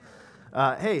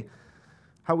Hey,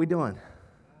 how we doing?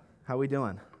 How we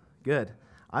doing? Good.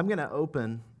 I'm going to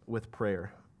open with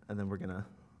prayer, and then we're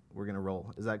gonna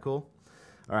roll. Is that cool?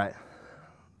 All right.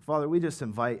 Father, we just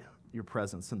invite your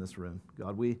presence in this room.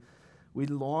 God, we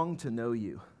long to know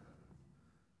you.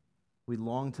 We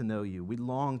long to know you. We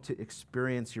long to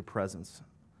experience your presence.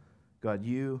 God,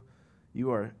 you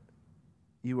are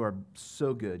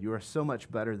so good. You are so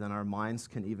much better than our minds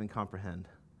can even comprehend.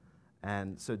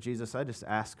 And so, Jesus, I just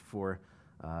ask for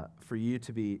you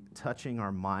to be touching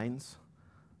our minds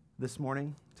this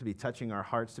morning, to be touching our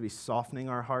hearts, to be softening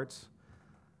our hearts.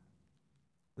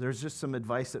 There's just some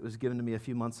advice that was given to me a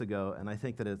few months ago, and I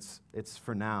think that it's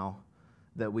for now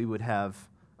that we would have,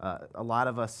 a lot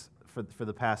of us for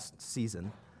the past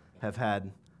season have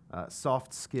had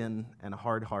soft skin and a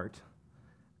hard heart.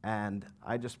 And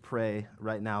I just pray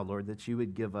right now, Lord, that you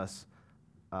would give us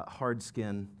hard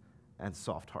skin and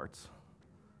soft hearts.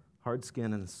 Hard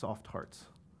skin and soft hearts.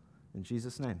 In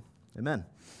Jesus' name, amen.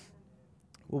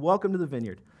 Well, welcome to the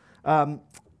Vineyard. I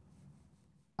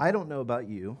don't know about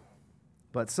you,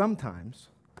 but sometimes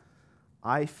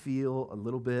I feel a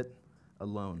little bit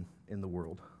alone in the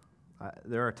world.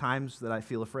 There are times that I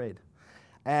feel afraid.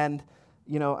 And,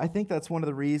 I think that's one of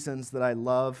the reasons that I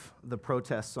love the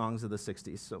protest songs of the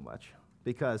 60s so much.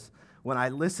 Because when I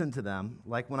listen to them,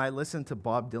 like when I listened to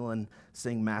Bob Dylan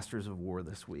sing Masters of War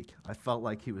this week, I felt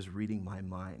like he was reading my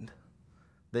mind.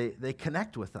 They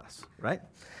connect with us, right?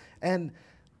 And,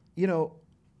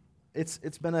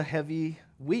 it's been a heavy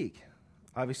week.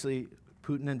 Obviously,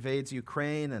 Putin invades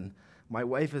Ukraine, and my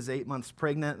wife is 8 months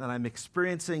pregnant, and I'm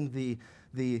experiencing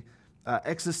the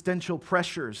existential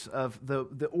pressures of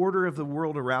the order of the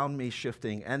world around me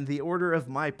shifting and the order of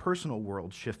my personal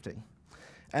world shifting.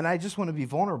 And I just want to be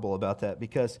vulnerable about that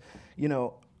because,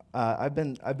 I've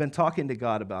been talking to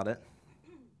God about it.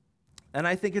 And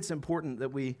I think it's important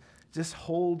that we just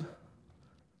hold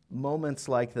moments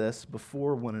like this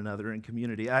before one another in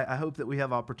community. I hope that we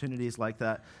have opportunities like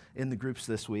that in the groups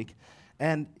this week.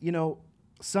 And,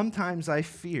 sometimes my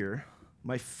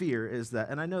fear is that,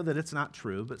 and I know that it's not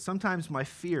true, but sometimes my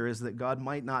fear is that God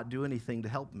might not do anything to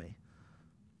help me.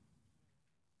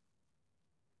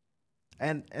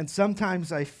 And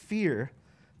sometimes I fear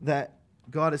that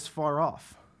God is far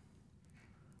off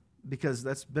because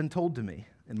that's been told to me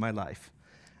in my life.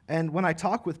 And when I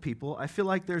talk with people, I feel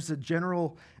like there's a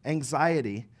general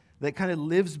anxiety that kind of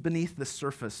lives beneath the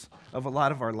surface of a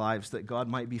lot of our lives that God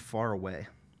might be far away,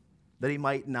 that he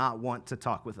might not want to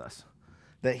talk with us,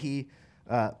 that he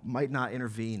might not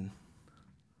intervene.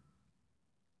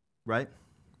 Right?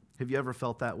 Have you ever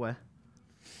felt that way?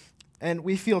 And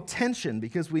we feel tension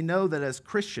because we know that as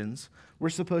Christians, we're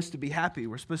supposed to be happy.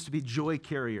 We're supposed to be joy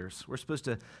carriers. We're supposed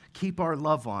to keep our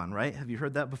love on, right? Have you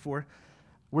heard that before?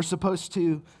 We're supposed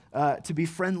to be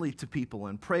friendly to people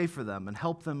and pray for them and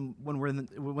help them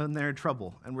when they're in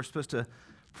trouble. And we're supposed to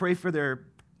pray for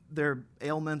their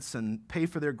ailments and pay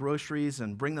for their groceries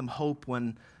and bring them hope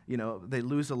when they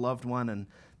lose a loved one. And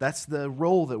that's the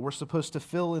role that we're supposed to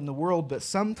fill in the world. But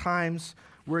sometimes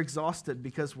we're exhausted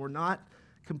because we're not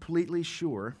completely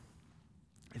sure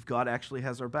if God actually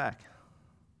has our back.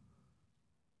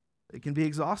 It can be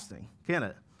exhausting, can't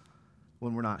it,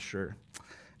 when we're not sure?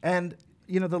 And,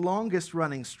 the longest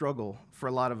running struggle for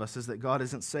a lot of us is that God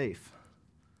isn't safe.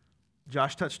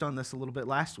 Josh touched on this a little bit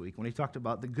last week when he talked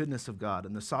about the goodness of God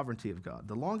and the sovereignty of God.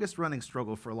 The longest running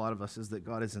struggle for a lot of us is that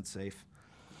God isn't safe.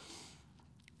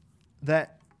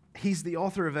 That he's the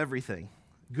author of everything,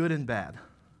 good and bad.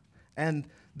 And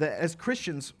that as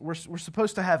Christians, we're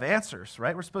supposed to have answers,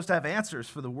 right? We're supposed to have answers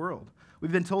for the world.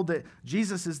 We've been told that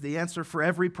Jesus is the answer for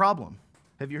every problem.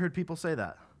 Have you heard people say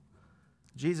that?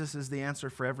 Jesus is the answer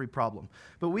for every problem.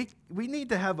 But we need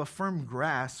to have a firm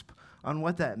grasp on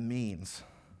what that means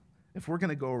if we're going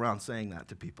to go around saying that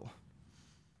to people,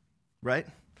 right?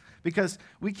 Because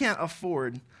we can't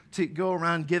afford to go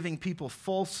around giving people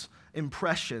false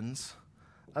impressions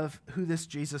of who this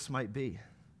Jesus might be.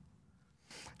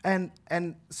 And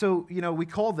so, we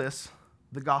call this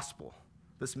the gospel,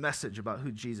 this message about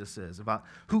who Jesus is, about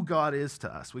who God is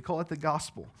to us. We call it the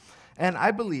gospel. And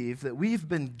I believe that we've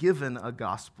been given a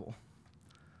gospel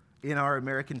in our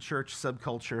American church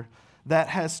subculture that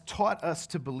has taught us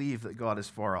to believe that God is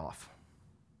far off.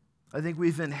 I think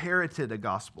we've inherited a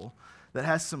gospel that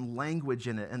has some language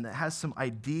in it and that has some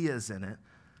ideas in it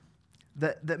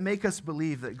that make us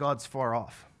believe that God's far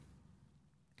off.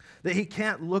 That he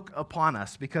can't look upon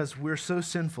us because we're so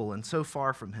sinful and so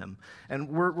far from him. And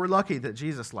we're lucky that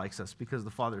Jesus likes us because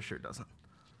the Father sure doesn't.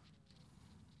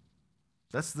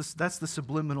 That's the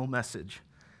subliminal message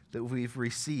that we've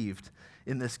received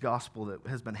in this gospel that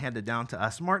has been handed down to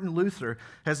us. Martin Luther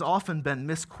has often been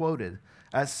misquoted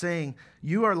as saying,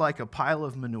 "You are like a pile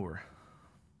of manure,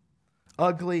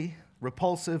 ugly,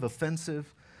 repulsive,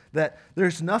 offensive, that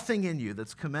there's nothing in you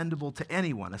that's commendable to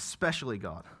anyone, especially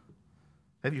God."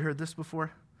 Have you heard this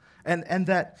before? And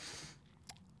that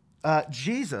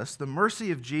Jesus, the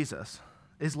mercy of Jesus,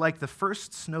 is like the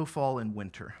first snowfall in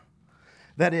winter,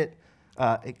 that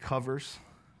it covers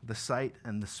the sight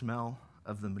and the smell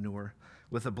of the manure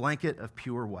with a blanket of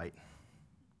pure white.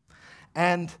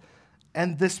 And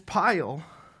this pile,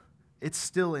 it's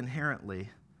still inherently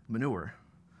manure,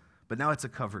 but now it's a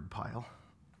covered pile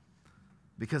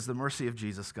because the mercy of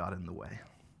Jesus got in the way.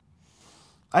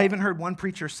 I even heard one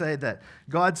preacher say that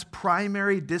God's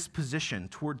primary disposition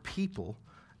toward people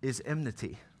is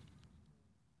enmity.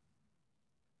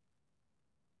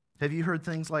 Have you heard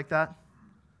things like that?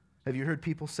 Have you heard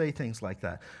people say things like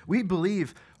that? We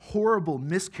believe horrible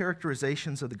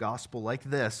mischaracterizations of the gospel like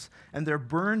this, and they're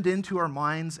burned into our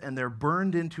minds and they're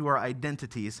burned into our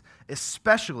identities,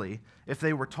 especially if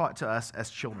they were taught to us as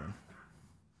children.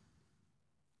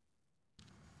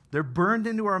 They're burned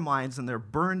into our minds and they're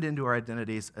burned into our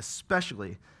identities,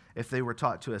 especially if they were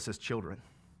taught to us as children.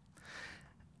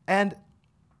 And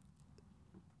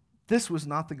this was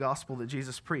not the gospel that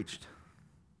Jesus preached.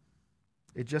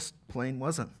 It just plain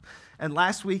wasn't. And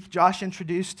last week, Josh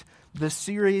introduced this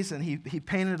series, and he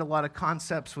painted a lot of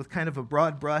concepts with kind of a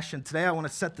broad brush. And today I want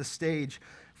to set the stage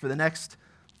for the next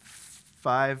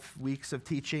 5 weeks of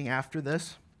teaching after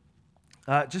this,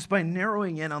 just by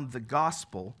narrowing in on the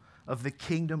gospel of the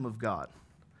kingdom of God.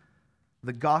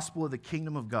 The gospel of the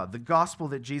kingdom of God. The gospel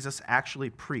that Jesus actually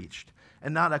preached,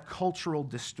 and not a cultural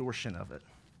distortion of it.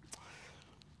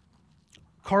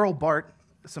 Karl Barth,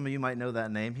 some of you might know that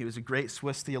name. He was a great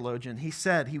Swiss theologian.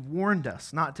 He warned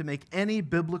us not to make any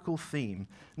biblical theme,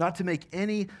 not to make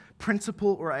any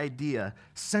principle or idea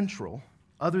central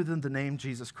other than the name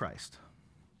Jesus Christ.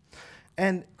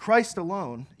 And Christ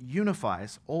alone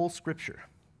unifies all Scripture.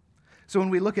 So when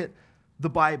we look at the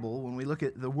Bible, when we look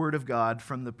at the Word of God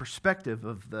from the perspective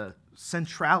of the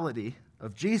centrality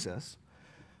of Jesus,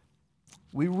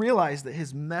 we realize that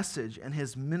his message and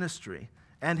his ministry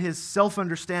and his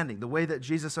self-understanding, the way that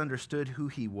Jesus understood who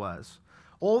he was,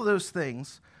 all those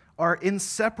things are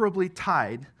inseparably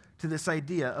tied to this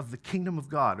idea of the kingdom of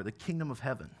God or the kingdom of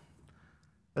heaven.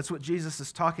 That's what Jesus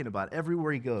is talking about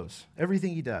everywhere he goes,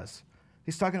 everything he does.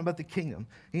 He's talking about the kingdom.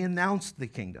 He announced the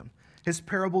kingdom. His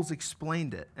parables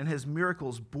explained it, and his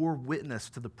miracles bore witness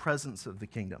to the presence of the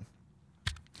kingdom.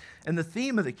 And the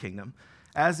theme of the kingdom,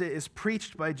 as it is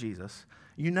preached by Jesus,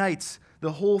 unites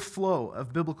the whole flow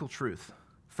of biblical truth,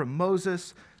 from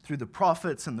Moses through the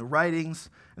prophets and the writings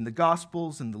and the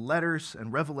gospels and the letters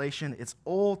and Revelation. It's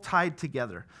all tied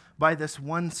together by this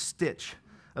one stitch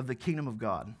of the kingdom of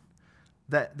God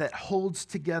that holds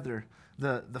together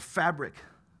the fabric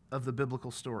of the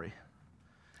biblical story.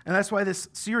 And that's why this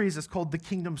series is called The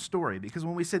Kingdom Story, because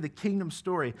when we say the kingdom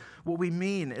story, what we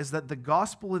mean is that the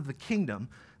gospel of the kingdom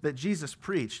that Jesus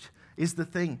preached is the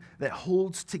thing that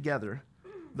holds together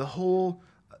the whole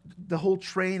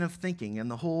train of thinking and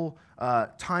the whole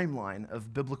timeline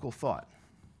of biblical thought.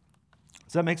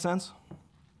 Does that make sense?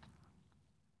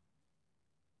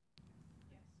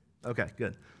 Okay,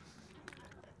 good.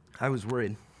 I was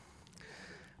worried.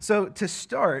 So to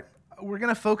start, we're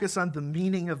going to focus on the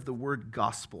meaning of the word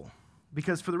gospel,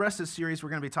 because for the rest of the series, we're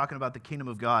going to be talking about the kingdom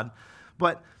of God.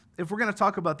 But if we're going to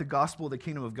talk about the gospel of the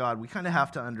kingdom of God, we kind of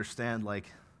have to understand,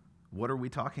 what are we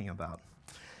talking about?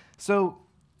 So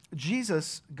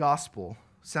Jesus' gospel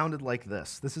sounded like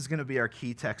this. This is going to be our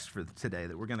key text for today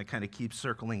that we're going to kind of keep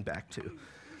circling back to.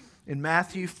 In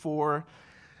Matthew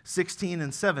 4:16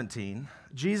 and 17,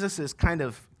 Jesus is kind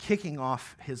of kicking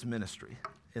off his ministry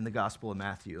in the Gospel of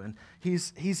Matthew. And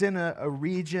he's in a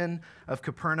region of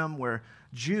Capernaum where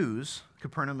Jews,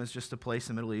 Capernaum is just a place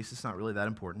in the Middle East, it's not really that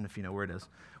important if you know where it is,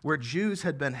 where Jews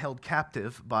had been held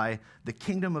captive by the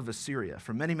kingdom of Assyria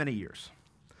for many, many years.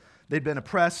 They'd been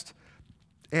oppressed,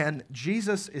 and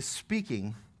Jesus is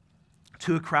speaking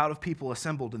to a crowd of people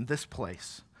assembled in this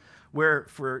place, where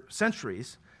for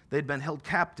centuries they'd been held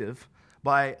captive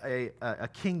by a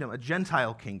kingdom, a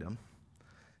Gentile kingdom,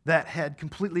 that had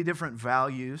completely different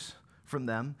values from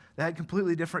them, that had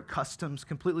completely different customs,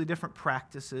 completely different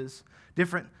practices,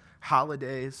 different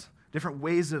holidays, different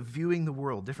ways of viewing the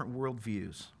world, different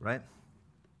worldviews, right?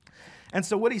 And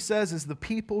so what he says is, the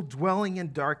people dwelling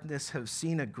in darkness have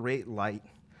seen a great light.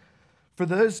 For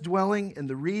those dwelling in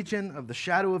the region of the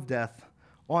shadow of death,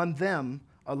 on them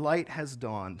a light has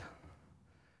dawned.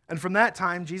 And from that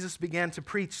time, Jesus began to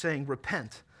preach, saying,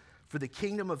 "Repent, for the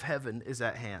kingdom of heaven is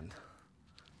at hand."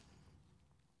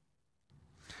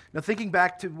 Now, thinking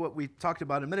back to what we talked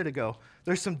about a minute ago,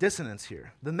 there's some dissonance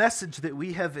here. The message that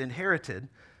we have inherited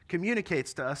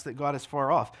communicates to us that God is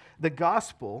far off. The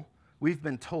gospel, we've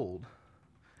been told,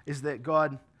 is that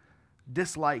God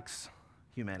dislikes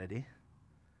humanity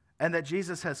and that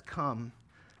Jesus has come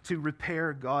to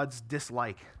repair God's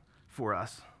dislike for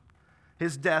us.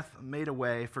 His death made a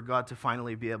way for God to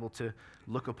finally be able to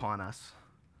look upon us.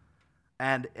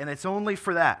 And it's only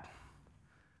for that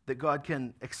God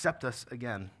can accept us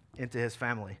again into his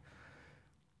family.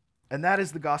 And that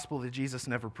is the gospel that Jesus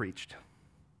never preached.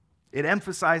 It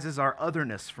emphasizes our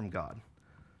otherness from God.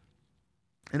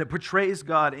 And it portrays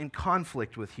God in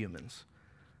conflict with humans.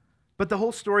 But the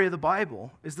whole story of the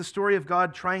Bible is the story of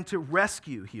God trying to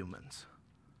rescue humans,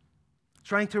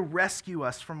 trying to rescue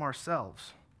us from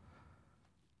ourselves.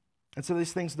 And so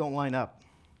these things don't line up.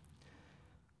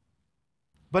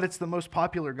 But it's the most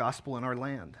popular gospel in our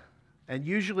land. And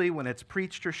usually when it's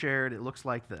preached or shared, it looks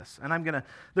like this. And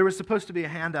there was supposed to be a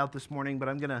handout this morning, but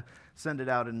I'm going to send it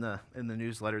out in the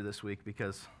newsletter this week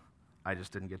because I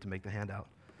just didn't get to make the handout.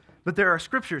 But there are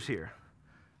scriptures here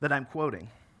that I'm quoting.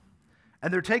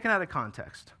 And they're taken out of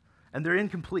context. And they're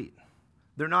incomplete.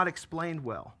 They're not explained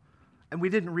well. And we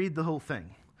didn't read the whole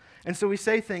thing. And so we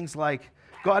say things like,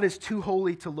 God is too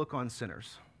holy to look on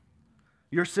sinners.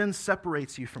 Your sin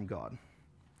separates you from God.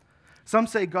 Some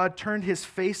say God turned his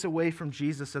face away from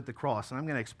Jesus at the cross. And I'm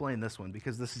going to explain this one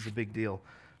because this is a big deal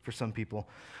for some people.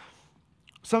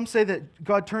 Some say that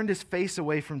God turned his face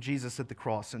away from Jesus at the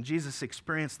cross and Jesus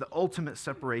experienced the ultimate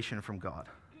separation from God.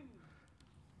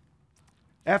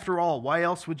 After all, why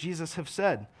else would Jesus have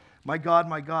said, my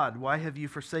God, why have you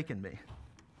forsaken me?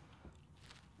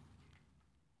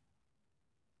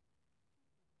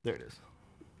 There it is.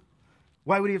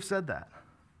 Why would he have said that?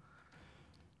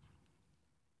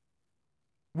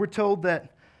 We're told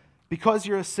that because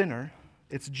you're a sinner,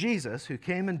 it's Jesus who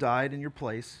came and died in your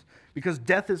place because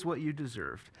death is what you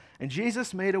deserved. And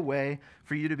Jesus made a way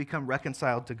for you to become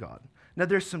reconciled to God. Now,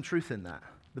 there's some truth in that,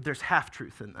 but there's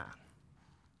half-truth in that.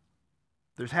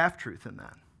 There's half-truth in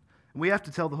that. And we have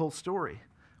to tell the whole story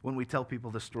when we tell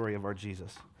people the story of our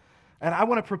Jesus. And I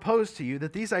want to propose to you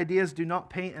that these ideas do not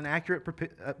paint an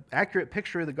accurate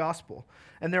picture of the gospel.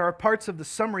 And there are parts of the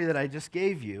summary that I just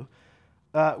gave you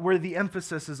where the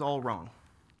emphasis is all wrong.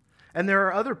 And there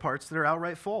are other parts that are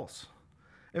outright false.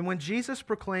 And when Jesus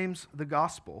proclaims the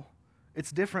gospel,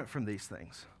 it's different from these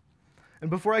things. And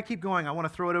before I keep going, I want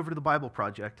to throw it over to the Bible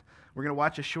Project. We're going to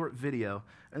watch a short video,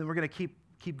 and then we're going to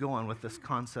keep going with this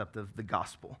concept of the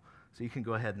gospel. So you can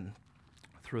go ahead and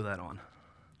throw that on.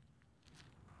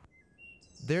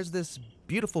 There's this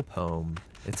beautiful poem.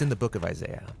 It's in the book of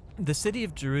Isaiah. The city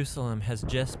of Jerusalem has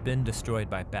just been destroyed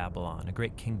by Babylon, a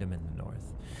great kingdom in the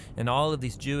north. And all of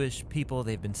these Jewish people,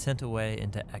 they've been sent away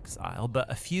into exile,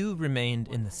 but a few remained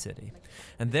in the city.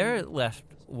 And they're left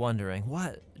wondering,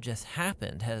 what just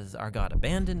happened? Has our God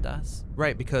abandoned us?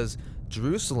 Right, because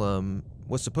Jerusalem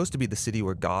was supposed to be the city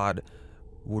where God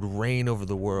would reign over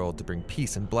the world to bring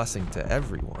peace and blessing to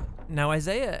everyone. Now,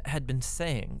 Isaiah had been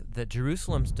saying that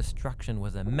Jerusalem's destruction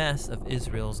was a mess of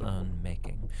Israel's own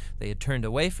making. They had turned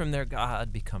away from their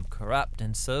God, become corrupt,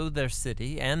 and so their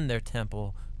city and their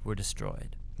temple were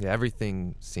destroyed. Yeah,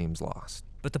 everything seems lost.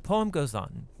 But the poem goes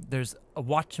on. There's a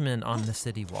watchman on the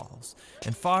city walls.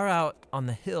 And far out on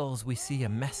the hills, we see a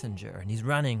messenger, and he's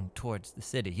running towards the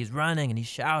city. He's running and he's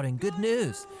shouting, "Good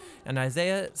news!" And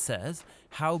Isaiah says,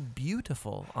 "How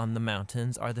beautiful on the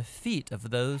mountains are the feet of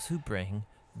those who bring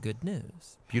good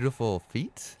news." Beautiful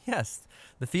feet? Yes,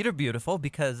 the feet are beautiful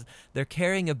because they're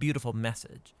carrying a beautiful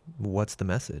message. What's the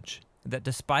message? That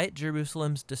despite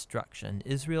Jerusalem's destruction,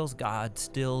 Israel's God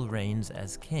still reigns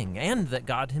as king, and that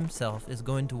God himself is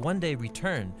going to one day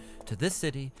return to this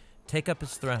city, take up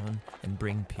his throne, and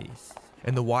bring peace.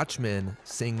 And the watchmen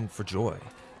sing for joy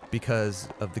because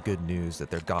of the good news that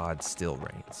their God still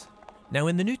reigns. Now,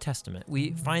 in the New Testament,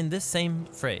 we find this same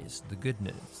phrase, the good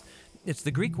news. It's the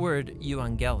Greek word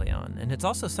euangelion, and it's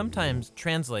also sometimes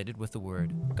translated with the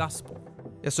word gospel.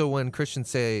 Yeah, so when Christians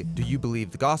say, "Do you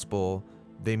believe the gospel?"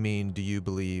 they mean, do you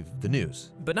believe the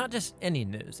news? But not just any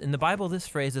news. In the Bible, this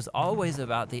phrase is always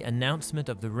about the announcement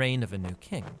of the reign of a new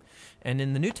king. And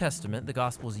in the New Testament, the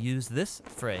Gospels use this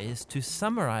phrase to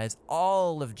summarize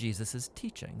all of Jesus'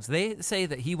 teachings. They say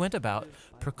that he went about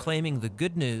proclaiming the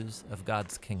good news of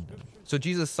God's kingdom. So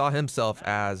Jesus saw himself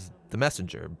as the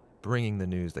messenger, bringing the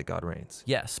news that God reigns.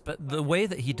 Yes, but the way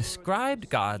that he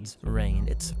described God's reign,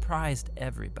 it surprised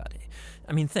everybody.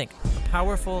 I mean, think, a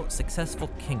powerful, successful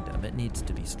kingdom. It needs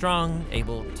to be strong,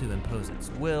 able to impose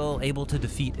its will, able to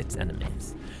defeat its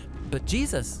enemies. But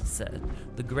Jesus said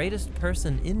the greatest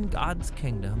person in God's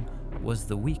kingdom was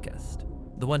the weakest.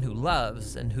 the one who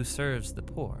loves and who serves the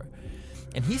poor.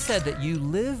 And he said that you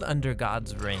live under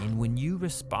God's reign when you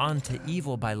respond to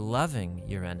evil by loving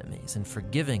your enemies and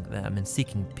forgiving them and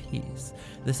seeking peace.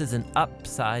 This is an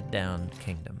upside-down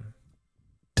kingdom.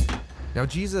 Now,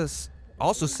 Jesus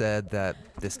also said that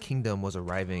this kingdom was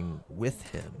arriving with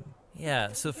him.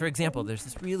 Yeah, so for example, there's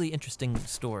this really interesting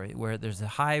story where there's a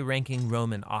high-ranking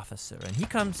Roman officer, and he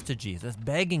comes to Jesus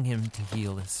begging him to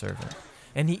heal his servant.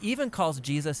 And he even calls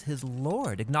Jesus his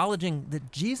Lord, acknowledging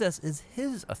that Jesus is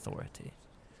his authority.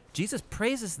 Jesus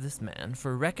praises this man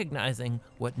for recognizing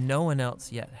what no one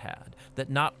else yet had, that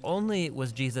not only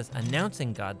was Jesus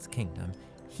announcing God's kingdom,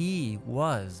 he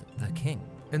was the king.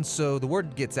 And so the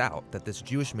word gets out that this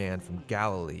Jewish man from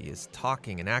Galilee is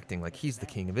talking and acting like he's the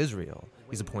king of Israel.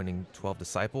 He's appointing 12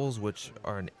 disciples, which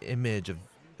are an image of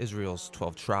Israel's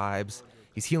 12 tribes.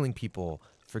 He's healing people,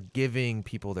 forgiving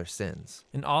people their sins.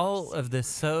 And all of this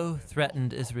so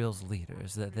threatened Israel's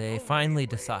leaders that they finally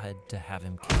decide to have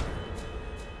him killed.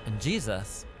 And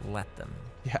Jesus let them.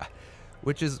 Yeah,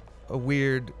 which is a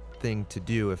weird thing to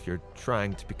do if you're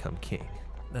trying to become king.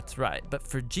 That's right. But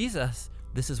for Jesus,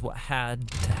 this is what had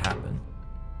to happen.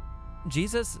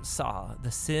 Jesus saw the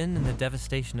sin and the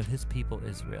devastation of his people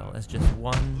Israel as just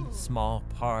one small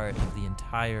part of the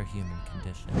entire human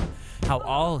condition. How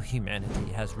all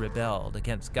humanity has rebelled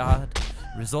against God,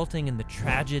 resulting in the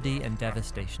tragedy and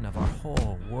devastation of our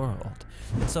whole world.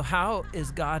 And so how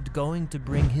is God going to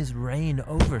bring his reign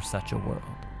over such a world?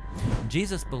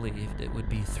 Jesus believed it would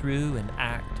be through an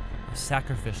act of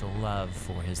sacrificial love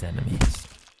for his enemies.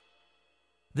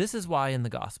 This is why in the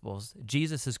Gospels,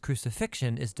 Jesus'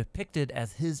 crucifixion is depicted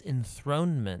as his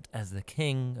enthronement as the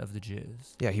King of the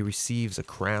Jews. Yeah, he receives a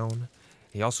crown.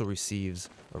 He also receives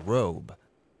a robe.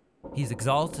 He's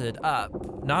exalted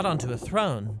up, not onto a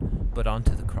throne, but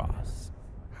onto the cross.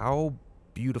 How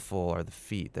beautiful are the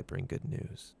feet that bring good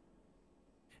news.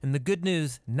 And the good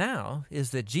news now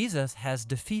is that Jesus has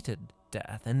defeated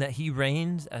death and that he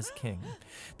reigns as king,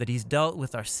 that he's dealt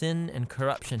with our sin and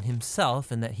corruption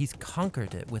himself, and that he's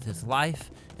conquered it with his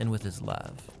life and with his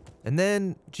love. And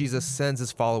then Jesus sends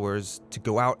his followers to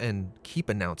go out and keep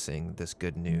announcing this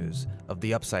good news of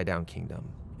the upside-down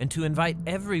kingdom. And to invite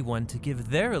everyone to give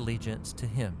their allegiance to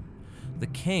him, the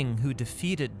king who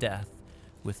defeated death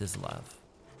with his love.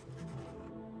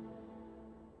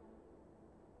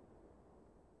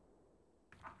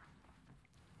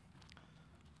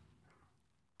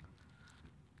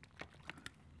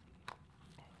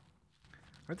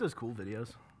 Aren't those cool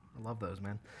videos? I love those,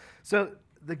 man. So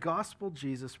the gospel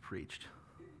Jesus preached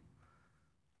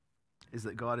is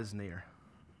that God is near.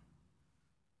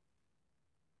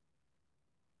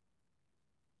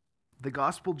 The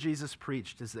gospel Jesus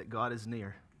preached is that God is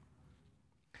near.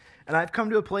 And I've come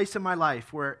to a place in my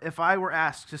life where if I were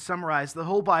asked to summarize the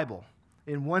whole Bible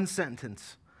in one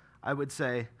sentence, I would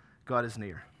say, God is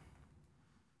near.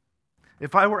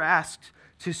 If I were asked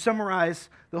to summarize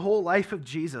the whole life of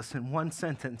Jesus in one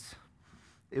sentence,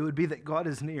 it would be that God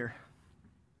is near.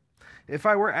 If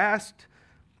I were asked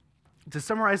to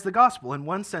summarize the gospel in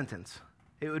one sentence,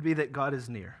 it would be that God is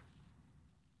near.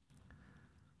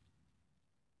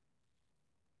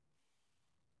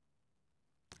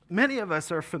 Many of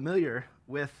us are familiar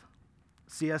with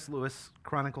C.S. Lewis'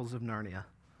 Chronicles of Narnia,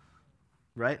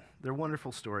 right? They're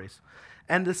wonderful stories.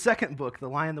 And the second book, The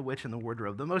Lion, the Witch, and the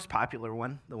Wardrobe, the most popular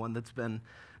one, the one that's been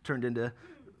turned into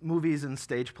movies and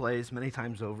stage plays many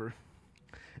times over.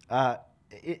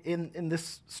 In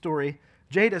this story,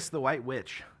 Jadis, the White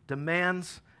Witch,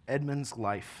 demands Edmund's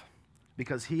life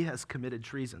because he has committed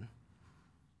treason.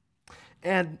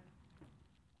 And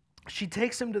she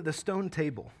takes him to the stone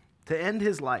table to end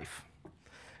his life,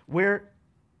 where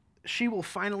she will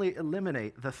finally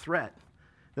eliminate the threat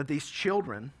that these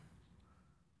children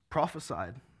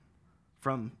prophesied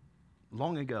from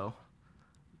long ago.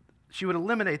 She would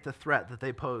eliminate the threat that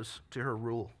they pose to her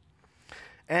rule.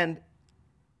 And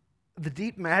the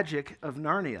deep magic of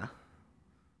Narnia,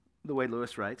 the way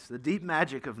Lewis writes, the deep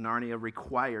magic of Narnia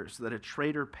requires that a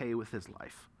traitor pay with his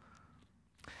life.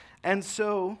 And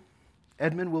so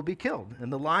Edmund will be killed,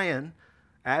 and the lion,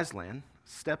 Aslan,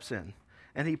 steps in,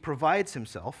 and he provides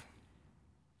himself.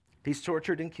 He's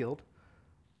tortured and killed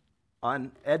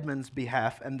on Edmund's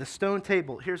behalf. And the stone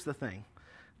table, here's the thing.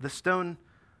 The stone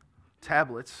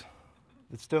tablets,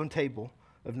 the stone table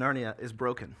of Narnia is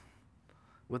broken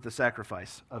with the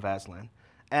sacrifice of Aslan.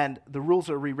 And the rules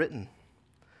are rewritten.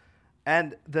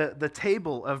 And the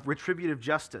table of retributive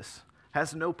justice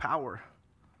has no power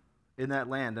in that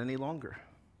land any longer.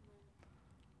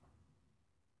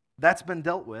 That's been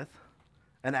dealt with,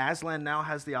 and Aslan now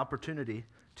has the opportunity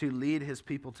to lead his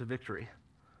people to victory.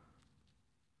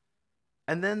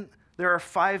 And then there are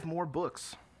 5 more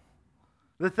books.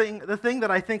 The thing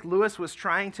that I think Lewis was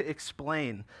trying to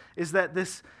explain is that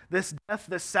this death,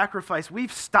 this sacrifice,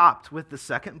 we've stopped with the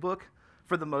second book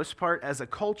for the most part as a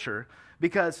culture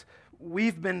because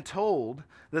we've been told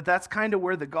that that's kind of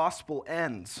where the gospel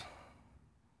ends.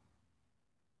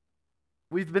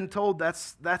 We've been told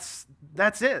that's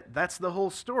it. That's the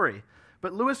whole story.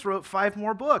 But Lewis wrote 5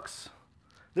 more books.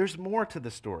 There's more to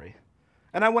the story.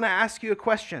 And I want to ask you a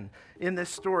question in this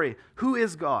story. Who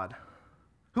is God?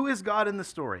 Who is God in the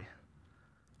story?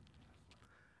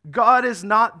 God is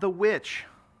not the witch.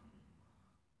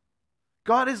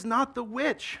 God is not the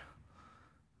witch.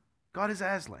 God is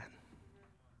Aslan.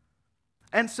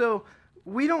 And so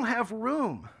we don't have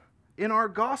room in our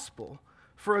gospel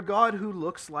for a God who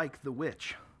looks like the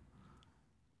witch.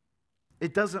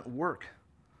 It doesn't work.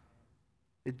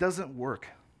 It doesn't work.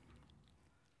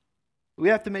 We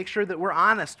have to make sure that we're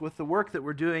honest with the work that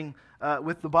we're doing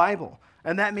with the Bible.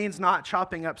 And that means not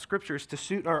chopping up scriptures to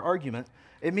suit our argument.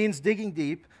 It means digging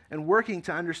deep and working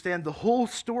to understand the whole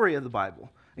story of the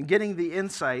Bible and getting the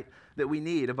insight that we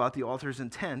need about the author's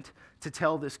intent to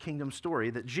tell this kingdom story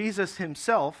that Jesus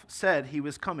himself said he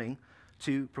was coming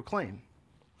to proclaim.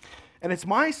 And it's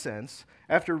my sense,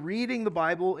 after reading the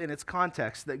Bible in its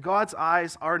context, that God's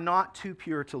eyes are not too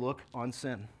pure to look on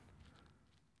sin.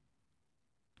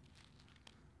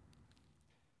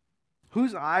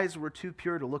 Whose eyes were too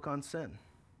pure to look on sin?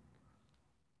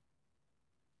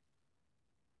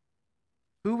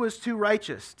 Who was too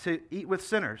righteous to eat with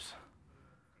sinners?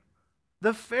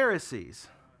 The Pharisees.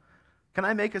 Can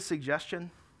I make a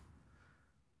suggestion?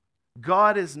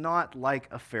 God is not like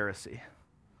a Pharisee.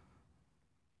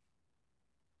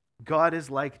 God is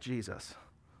like Jesus.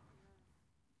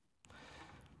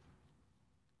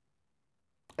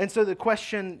 And so the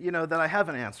question, that I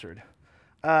haven't answered,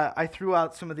 I threw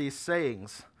out some of these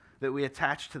sayings that we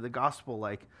attach to the gospel,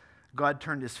 like God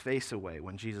turned his face away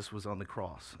when Jesus was on the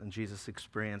cross and Jesus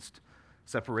experienced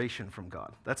separation from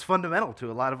God. That's fundamental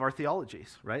to a lot of our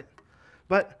theologies, right?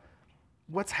 But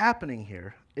what's happening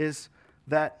here is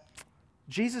that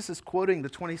Jesus is quoting the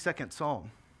 22nd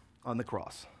Psalm on the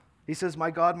cross. He says, my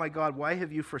God, why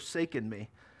have you forsaken me?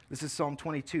 This is Psalm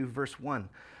 22, verse 1.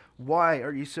 Why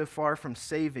are you so far from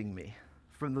saving me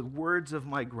from the words of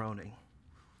my groaning?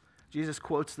 Jesus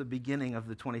quotes the beginning of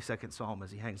the 22nd Psalm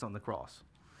as he hangs on the cross.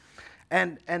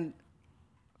 And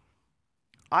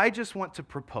I just want to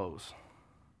propose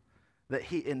that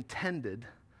he intended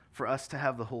for us to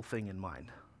have the whole thing in mind.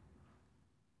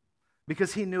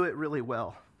 Because he knew it really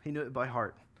well. He knew it by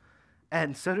heart.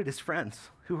 And so did his friends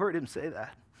who heard him say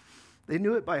that. They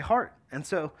knew it by heart. And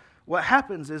so what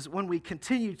happens is when we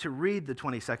continue to read the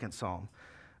 22nd Psalm,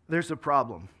 there's a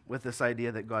problem with this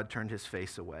idea that God turned his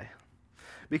face away.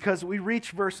 Because we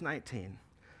reach verse 19.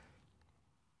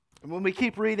 And when we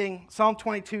keep reading Psalm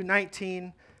 22,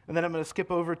 19, and then I'm going to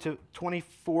skip over to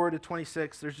 24 to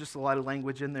 26, there's just a lot of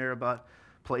language in there about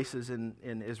places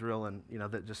in Israel and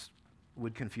that just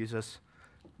would confuse us.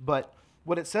 But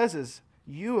what it says is,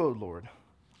 you, O Lord,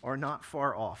 are not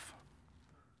far off.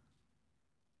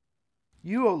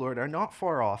 You, O Lord, are not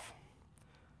far off.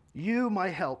 You, my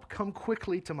help, come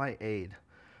quickly to my aid.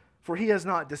 For he has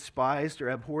not despised or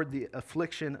abhorred the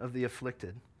affliction of the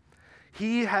afflicted.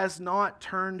 He has not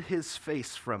turned his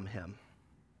face from him.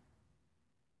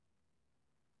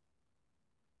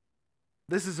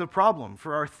 This is a problem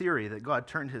for our theory that God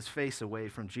turned his face away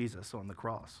from Jesus on the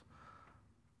cross.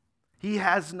 He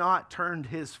has not turned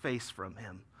his face from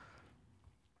him,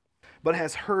 but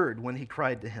has heard when he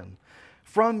cried to him.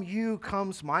 From you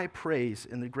comes my praise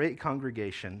in the great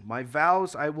congregation. My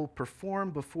vows I will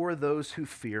perform before those who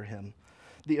fear him.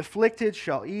 The afflicted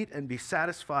shall eat and be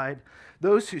satisfied.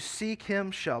 Those who seek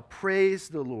him shall praise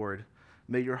the Lord.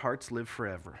 May your hearts live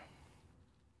forever.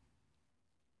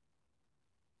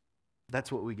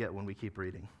 That's what we get when we keep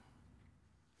reading.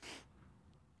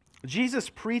 Jesus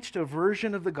preached a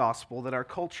version of the gospel that our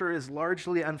culture is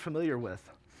largely unfamiliar with.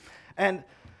 And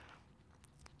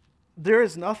there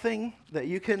is nothing that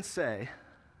you can say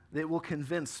that will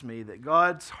convince me that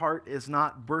God's heart is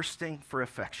not bursting for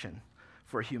affection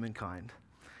for humankind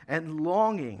and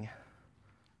longing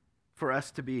for us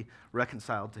to be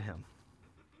reconciled to him.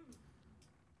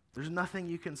 There's nothing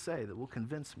you can say that will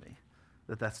convince me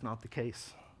that that's not the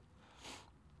case.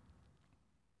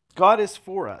 God is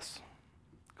for us.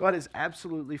 God is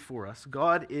absolutely for us.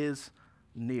 God is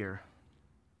near.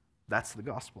 That's the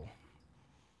gospel.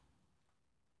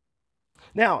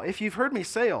 Now, if you've heard me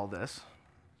say all this,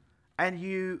 and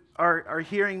you are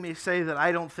hearing me say that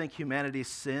I don't think humanity's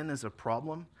sin is a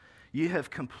problem, you have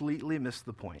completely missed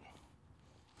the point.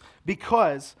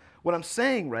 Because what I'm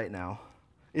saying right now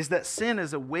is that sin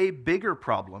is a way bigger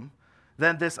problem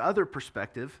than this other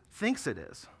perspective thinks it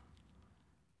is.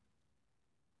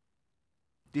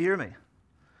 Do you hear me?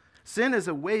 Sin is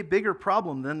a way bigger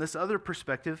problem than this other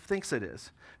perspective thinks it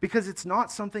is, because it's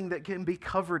not something that can be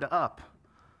covered up.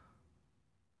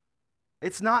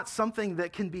 It's not something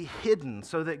that can be hidden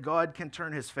so that God can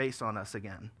turn his face on us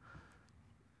again.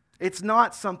 It's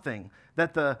not something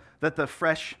that the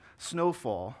fresh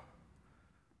snowfall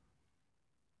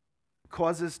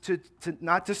causes to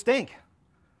not to stink.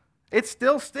 It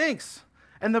still stinks.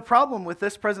 And the problem with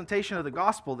this presentation of the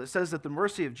gospel that says that the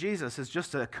mercy of Jesus is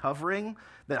just a covering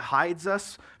that hides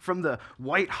us from the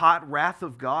white-hot wrath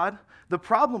of God, the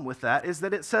problem with that is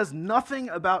that it says nothing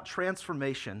about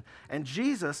transformation. And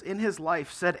Jesus, in his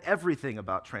life, said everything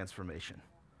about transformation.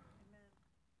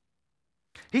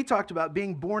 He talked about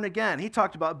being born again. He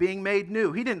talked about being made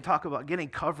new. He didn't talk about getting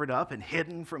covered up and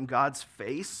hidden from God's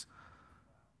face.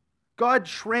 God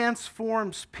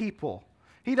transforms people.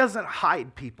 He doesn't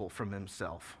hide people from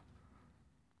himself.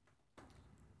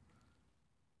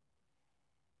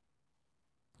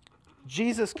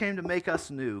 Jesus came to make us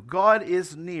new. God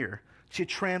is near to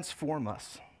transform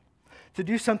us, to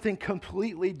do something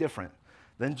completely different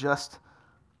than just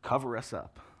cover us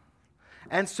up.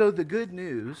 And so the good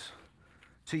news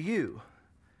to you,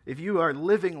 if you are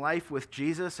living life with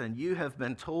Jesus and you have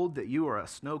been told that you are a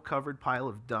snow-covered pile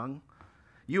of dung,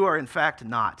 you are in fact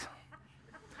not.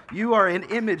 You are an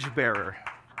image bearer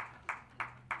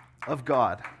of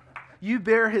God. You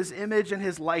bear his image and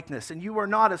his likeness, and you are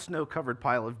not a snow-covered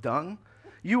pile of dung.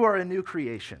 You are a new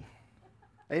creation.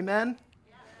 Amen?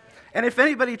 And if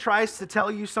anybody tries to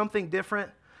tell you something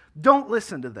different, don't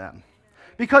listen to them.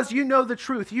 Because you know the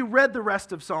truth. You read the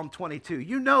rest of Psalm 22.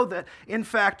 You know that, in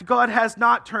fact, God has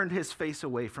not turned his face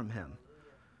away from him.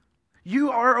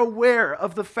 You are aware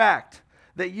of the fact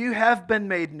that you have been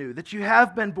made new, that you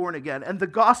have been born again. And the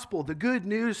gospel, the good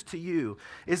news to you,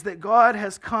 is that God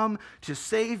has come to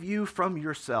save you from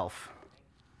yourself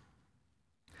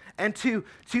and to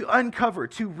uncover,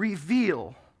 to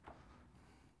reveal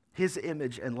his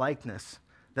image and likeness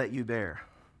that you bear.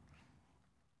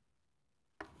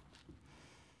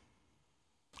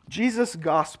 Jesus'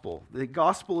 gospel, the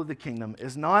gospel of the kingdom,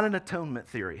 is not an atonement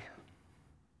theory.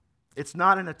 It's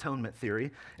not an atonement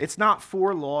theory. It's not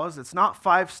 4 laws. It's not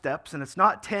 5 steps. And it's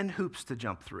not 10 hoops to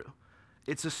jump through.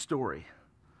 It's a story.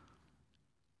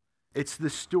 It's the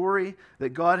story that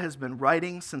God has been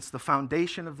writing since the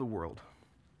foundation of the world.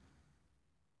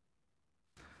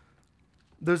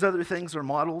 Those other things are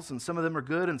models, and some of them are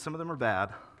good and some of them are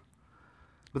bad.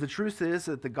 But the truth is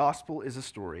that the gospel is a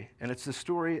story, and it's a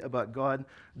story about God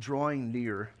drawing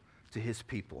near to his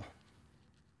people.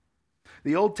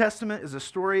 The Old Testament is a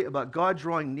story about God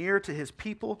drawing near to his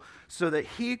people so that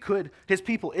he could, his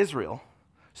people Israel,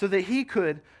 so that he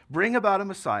could bring about a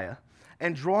Messiah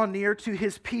and draw near to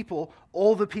his people,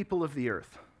 all the people of the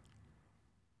earth.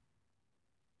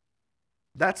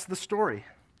 That's the story.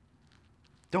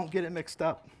 Don't get it mixed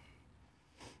up.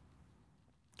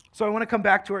 So I want to come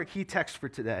back to our key text for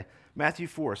today, Matthew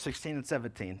 4, 16 and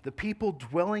 17. The people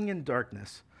dwelling in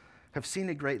darkness have seen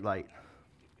a great light.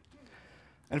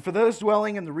 And for those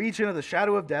dwelling in the region of the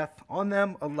shadow of death, on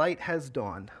them a light has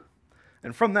dawned.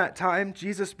 And from that time,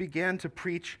 Jesus began to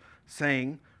preach,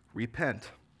 saying,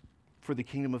 "Repent, for the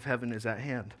kingdom of heaven is at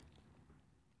hand."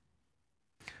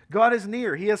 God is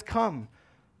near. He has come.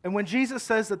 And when Jesus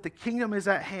says that the kingdom is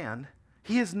at hand,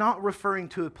 he is not referring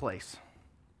to a place.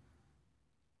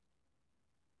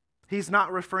 He's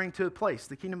not referring to a place.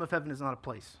 The kingdom of heaven is not a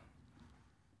place.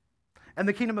 And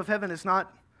the kingdom of heaven is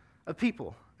not a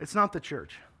people. It's not the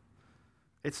church.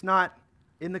 It's not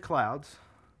in the clouds.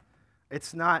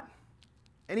 It's not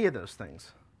any of those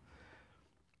things.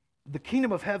 The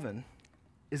kingdom of heaven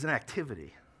is an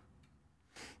activity.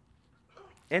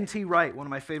 N.T. Wright, one of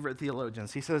my favorite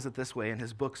theologians, he says it this way in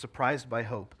his book, Surprised by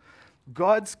Hope.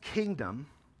 God's kingdom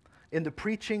in the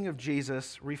preaching of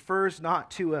Jesus refers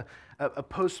not to a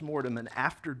post-mortem, an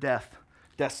after-death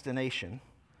destination,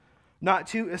 not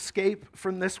to escape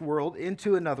from this world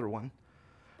into another one,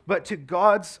 but to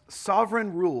God's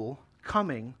sovereign rule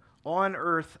coming on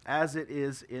earth as it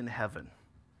is in heaven.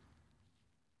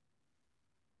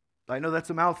 I know that's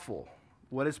a mouthful.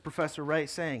 What is Professor Wright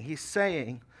saying? He's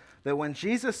saying that when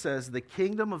Jesus says the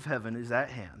kingdom of heaven is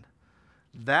at hand,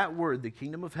 that word, the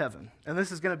kingdom of heaven, and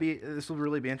this will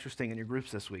really be interesting in your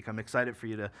groups this week. I'm excited for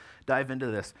you to dive into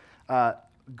this.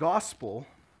 Gospel,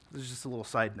 this is just a little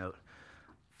side note,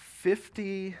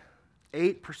 58%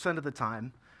 of the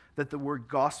time that the word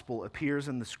gospel appears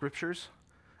in the scriptures,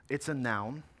 it's a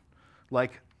noun,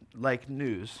 like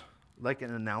news, like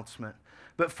an announcement.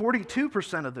 But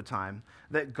 42% of the time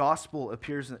that gospel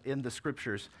appears in the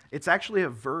scriptures, it's actually a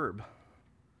verb.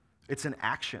 It's an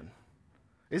action.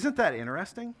 Isn't that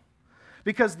interesting?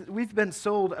 Because we've been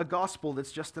sold a gospel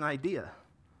that's just an idea.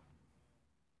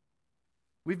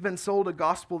 We've been sold a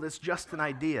gospel that's just an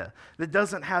idea, that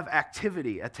doesn't have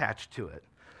activity attached to it.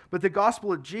 But the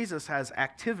gospel of Jesus has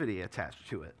activity attached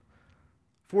to it.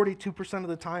 42% of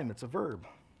the time, it's a verb.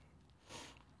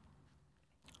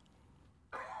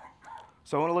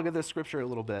 So I want to look at this scripture a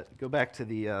little bit. Go back to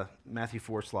the Matthew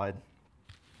 4 slide.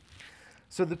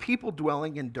 So the people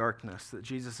dwelling in darkness that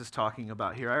Jesus is talking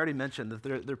about here, I already mentioned that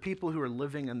they're people who are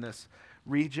living in this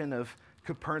region of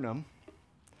Capernaum,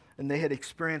 and they had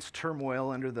experienced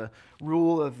turmoil under the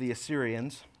rule of the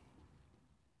Assyrians.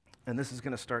 And this is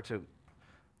going to start to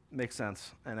make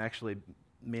sense and actually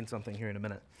mean something here in a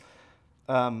minute.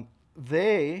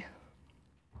 They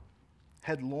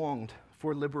had longed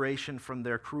for liberation from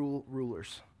their cruel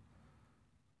rulers.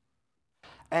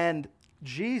 And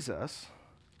Jesus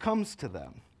comes to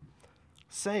them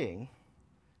saying,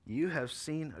 "You have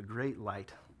seen a great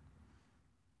light.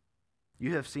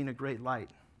 You have seen a great light."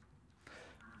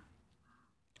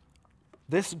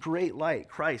 This great light,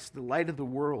 Christ, the light of the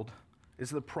world, is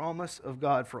the promise of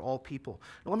God for all people.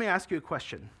 Now, let me ask you a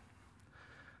question.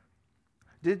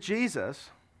 Did Jesus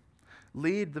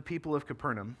lead the people of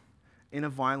Capernaum in a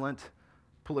violent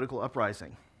political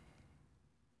uprising?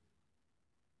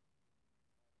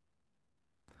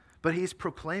 But he's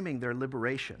proclaiming their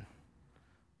liberation.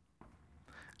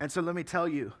 And so let me tell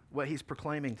you what he's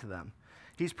proclaiming to them.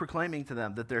 He's proclaiming to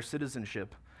them that their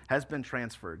citizenship has been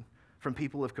transferred from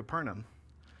people of Capernaum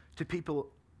to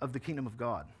people of the kingdom of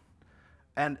God.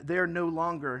 And they're no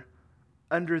longer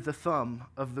under the thumb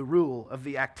of the rule of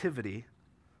the activity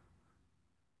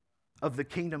of the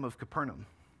kingdom of Capernaum.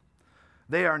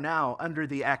 They are now under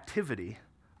the activity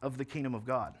of the kingdom of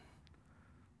God.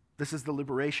 This is the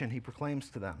liberation he proclaims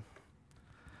to them.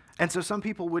 And so some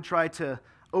people would try to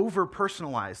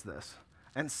over-personalize this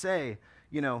and say,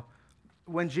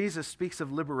 when Jesus speaks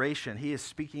of liberation, he is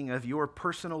speaking of your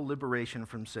personal liberation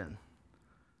from sin.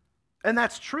 And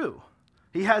that's true.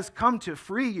 He has come to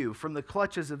free you from the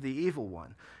clutches of the evil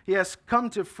one. He has come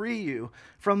to free you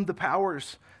from the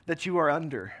powers that you are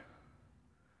under.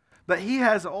 But he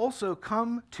has also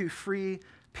come to free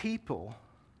people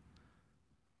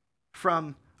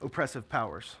from oppressive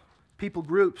powers, people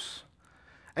groups.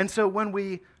 And so when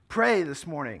we pray this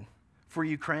morning for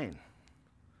Ukraine,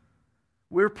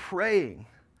 we're praying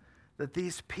that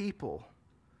these people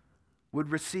would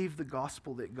receive the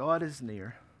gospel that God is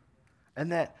near,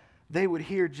 and that they would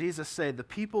hear Jesus say, "The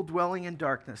people dwelling in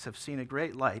darkness have seen a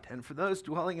great light, and for those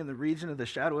dwelling in the region of the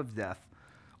shadow of death,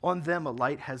 on them a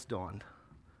light has dawned."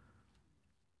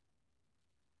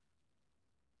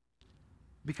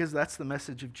 Because that's the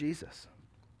message of Jesus.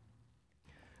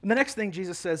 And the next thing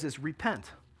Jesus says is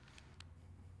repent.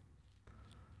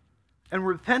 And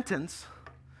repentance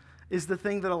is the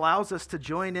thing that allows us to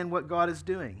join in what God is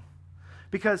doing.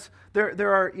 Because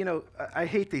there are, I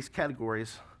hate these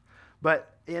categories,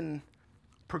 but in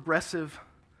progressive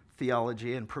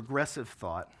theology and progressive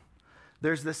thought,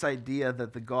 there's this idea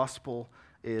that the gospel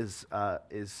is a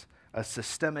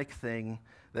systemic thing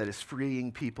that is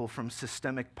freeing people from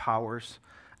systemic powers,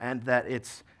 and that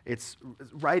it's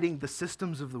righting the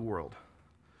systems of the world.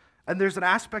 And there's an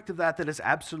aspect of that is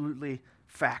absolutely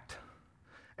fact.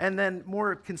 And then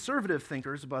more conservative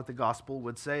thinkers about the gospel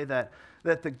would say that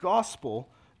the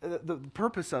gospel, the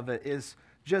purpose of it is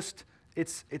just,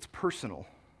 it's personal.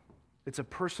 It's a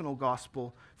personal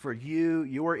gospel for you,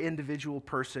 your individual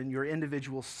person, your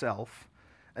individual self,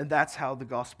 and that's how the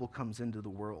gospel comes into the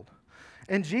world.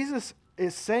 And Jesus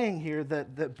is saying here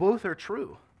that both are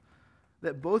true,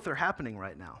 that both are happening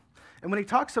right now. And when he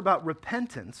talks about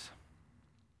repentance,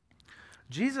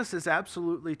 Jesus is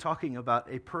absolutely talking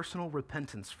about a personal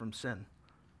repentance from sin.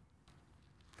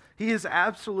 He is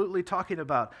absolutely talking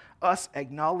about us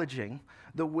acknowledging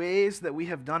the ways that we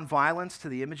have done violence to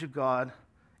the image of God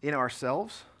in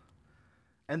ourselves,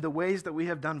 and the ways that we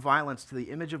have done violence to the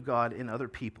image of God in other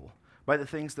people, by the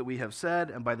things that we have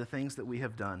said and by the things that we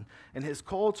have done. And his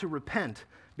call to repent,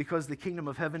 because the kingdom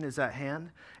of heaven is at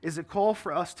hand, is a call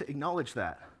for us to acknowledge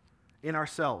that in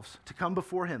ourselves, to come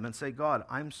before him and say, "God,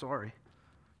 I'm sorry.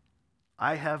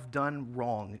 I have done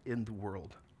wrong in the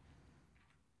world."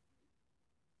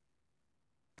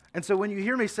 And so when you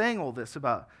hear me saying all this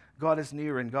about God is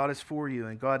near and God is for you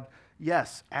and God,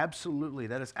 yes, absolutely,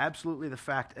 that is absolutely the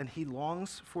fact. And he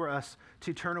longs for us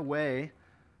to turn away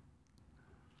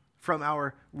from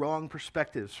our wrong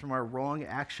perspectives, from our wrong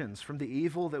actions, from the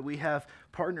evil that we have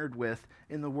partnered with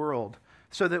in the world,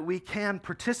 so that we can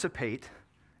participate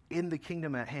in the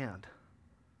kingdom at hand.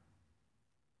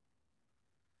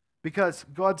 Because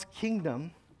God's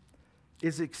kingdom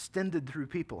is extended through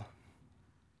people.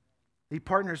 He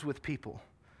partners with people.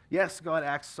 Yes, God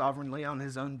acts sovereignly on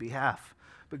his own behalf,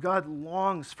 but God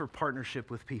longs for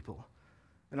partnership with people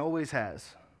and always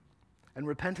has. And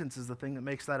repentance is the thing that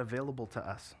makes that available to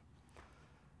us.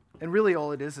 And really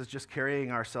all it is just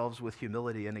carrying ourselves with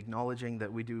humility and acknowledging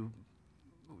that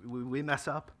we mess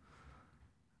up.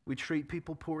 We treat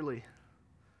people poorly.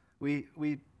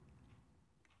 We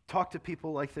talk to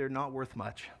people like they're not worth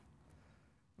much.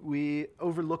 We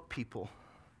overlook people.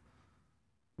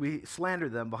 We slander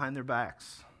them behind their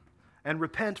backs. And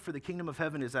repent, for the kingdom of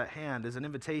heaven is at hand, is an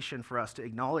invitation for us to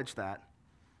acknowledge that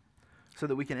so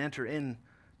that we can enter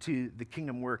into the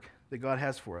kingdom work that God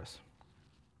has for us.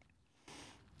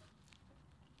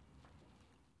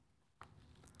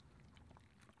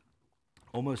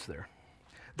 Almost there.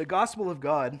 The gospel of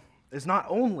God is not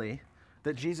only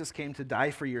that Jesus came to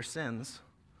die for your sins.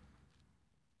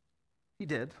 He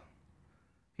did.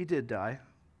 He did die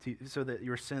so that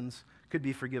your sins could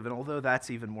be forgiven, although that's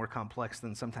even more complex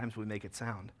than sometimes we make it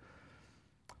sound.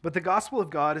 But the gospel of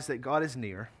God is that God is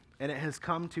near, and it has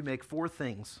come to make 4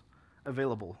 things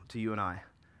available to you and I.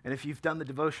 And if you've done the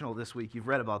devotional this week, you've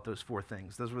read about those 4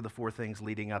 things. Those were the 4 things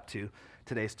leading up to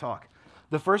today's talk.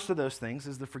 The first of those things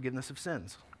is the forgiveness of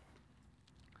sins.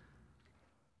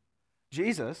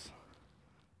 Jesus'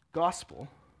 gospel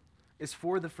is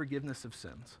for the forgiveness of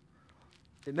sins.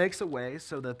 It makes a way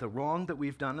so that the wrong that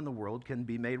we've done in the world can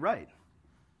be made right.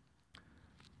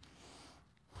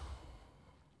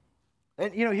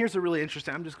 And here's a really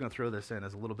interesting, I'm just going to throw this in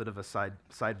as a little bit of a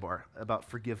sidebar about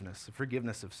forgiveness, the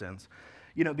forgiveness of sins.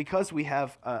 Because we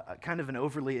have a kind of an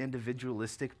overly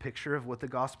individualistic picture of what the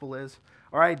gospel is,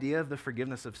 our idea of the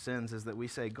forgiveness of sins is that we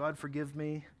say, God, forgive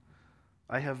me,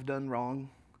 I have done wrong,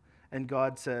 and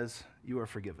God says, you are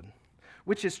forgiven,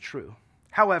 which is true.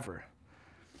 However,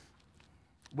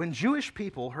 when Jewish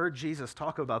people heard Jesus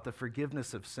talk about the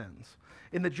forgiveness of sins,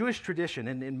 in the Jewish tradition,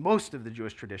 and in most of the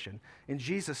Jewish tradition, in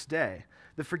Jesus' day,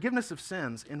 the forgiveness of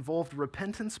sins involved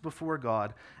repentance before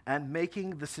God and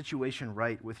making the situation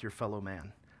right with your fellow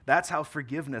man. That's how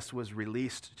forgiveness was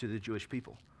released to the Jewish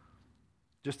people.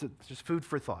 Just food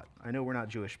for thought. I know we're not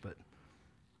Jewish, but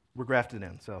we're grafted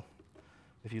in, so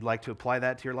if you'd like to apply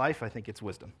that to your life, I think it's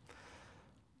wisdom.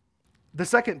 The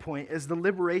second point is the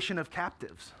liberation of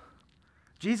captives.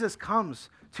 Jesus comes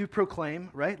to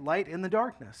proclaim, light in the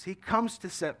darkness. He comes to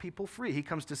set people free. He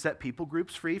comes to set people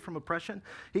groups free from oppression.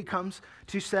 He comes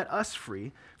to set us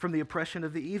free from the oppression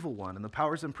of the evil one and the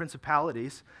powers and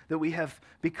principalities that we have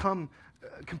become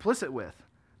complicit with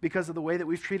because of the way that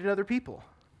we've treated other people.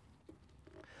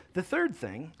 The third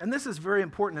thing, and this is very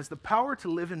important, is the power to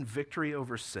live in victory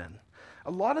over sin.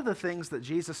 A lot of the things that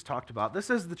Jesus talked about, this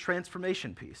is the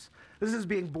transformation piece. This is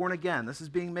being born again. This is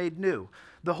being made new.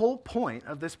 The whole point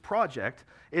of this project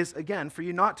is, again, for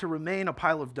you not to remain a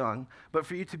pile of dung, but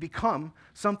for you to become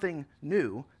something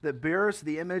new that bears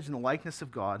the image and the likeness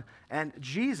of God. And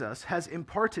Jesus has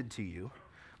imparted to you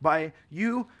by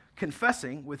you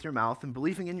confessing with your mouth and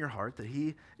believing in your heart that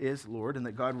he is Lord and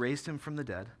that God raised him from the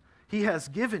dead. He has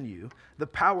given you the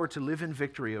power to live in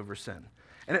victory over sin.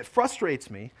 And it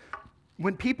frustrates me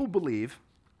when people believe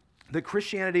that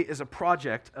Christianity is a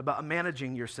project about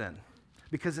managing your sin,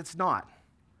 because it's not.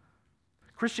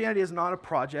 Christianity is not a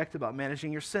project about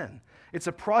managing your sin. It's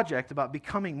a project about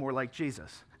becoming more like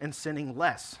Jesus and sinning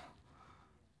less.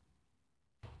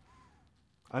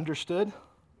 Understood?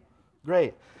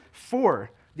 Great.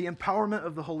 4, the empowerment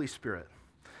of the Holy Spirit.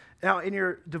 Now, in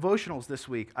your devotionals this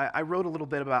week, I wrote a little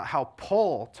bit about how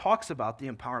Paul talks about the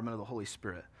empowerment of the Holy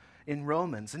Spirit in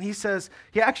Romans. And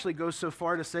he actually goes so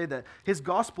far to say that his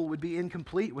gospel would be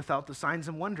incomplete without the signs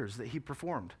and wonders that he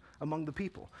performed among the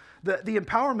people. The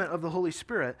empowerment of the Holy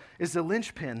Spirit is the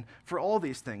linchpin for all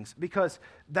these things, because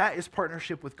that is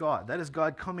partnership with God. That is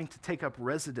God coming to take up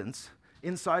residence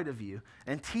inside of you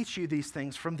and teach you these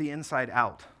things from the inside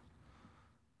out.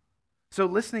 So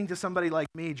listening to somebody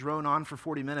like me drone on for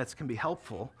 40 minutes can be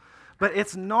helpful, but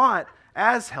it's not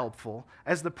as helpful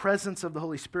as the presence of the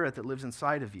Holy Spirit that lives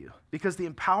inside of you, because the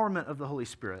empowerment of the Holy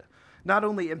Spirit not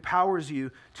only empowers you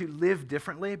to live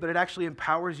differently, but it actually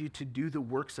empowers you to do the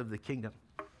works of the kingdom.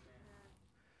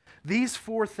 These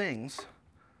 4 things,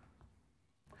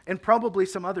 and probably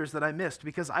some others that I missed,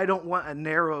 because I don't want a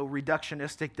narrow,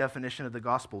 reductionistic definition of the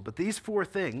gospel, but these 4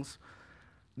 things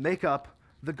make up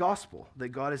the gospel, that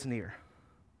God is near.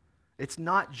 It's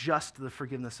not just the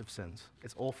forgiveness of sins.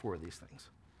 It's all 4 of these things.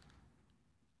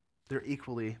 They're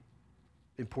equally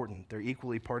important. They're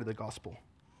equally part of the gospel.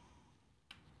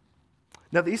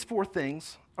 Now, these four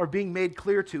things are being made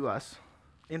clear to us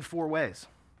in four ways.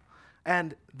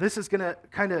 And this is going to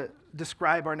kind of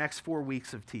describe our next 4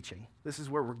 weeks of teaching. This is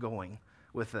where we're going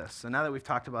with this. So now that we've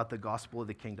talked about the gospel of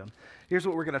the kingdom, here's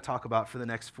what we're going to talk about for the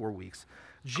next 4 weeks.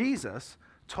 Jesus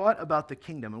taught about the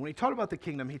kingdom. And when he taught about the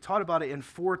kingdom, he taught about it in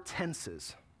 4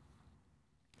 tenses.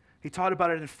 He taught about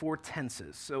it in 4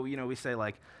 tenses. So, we say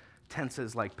like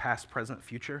tenses like past, present,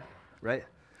 future, right?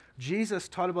 Jesus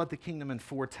taught about the kingdom in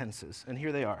 4 tenses. And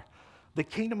here they are. The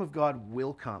kingdom of God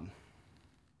will come.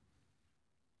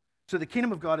 So the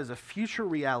kingdom of God is a future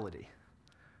reality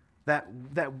that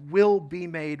will be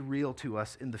made real to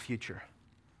us in the future.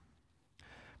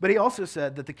 But he also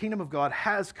said that the kingdom of God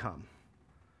has come.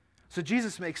 So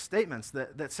Jesus makes statements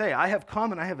that say, I have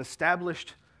come and I have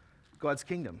established God's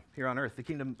kingdom here on earth. The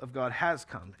kingdom of God has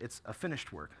come. It's a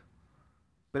finished work,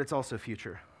 but it's also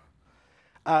future.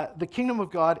 The kingdom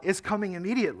of God is coming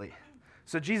immediately.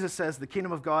 So Jesus says the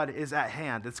kingdom of God is at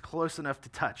hand. It's close enough to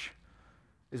touch,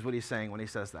 is what he's saying when he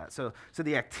says that. So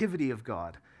the activity of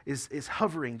God is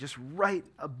hovering just right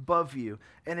above you,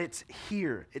 and it's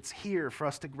here. It's here for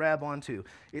us to grab onto.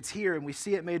 It's here, and we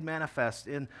see it made manifest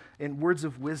in words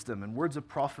of wisdom and words of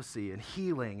prophecy and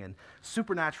healing and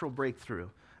supernatural breakthrough.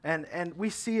 And we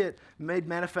see it made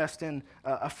manifest in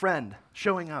a friend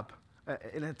showing up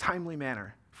in a timely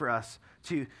manner for us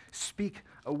to speak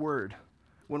a word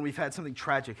when we've had something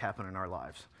tragic happen in our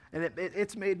lives. And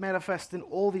it's made manifest in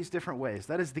all these different ways.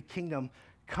 That is the kingdom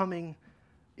coming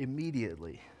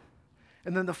immediately.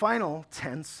 And then the final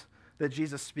tense that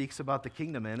Jesus speaks about the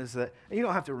kingdom in is that, and you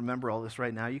don't have to remember all this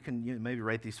right now. You can maybe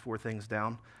write these 4 things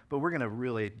down, but we're going to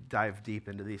really dive deep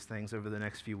into these things over the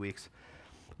next few weeks.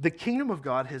 The kingdom of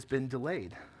God has been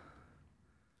delayed.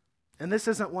 And this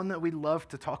isn't one that we love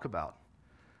to talk about.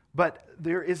 But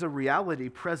there is a reality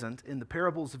present in the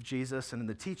parables of Jesus and in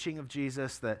the teaching of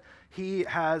Jesus that he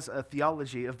has a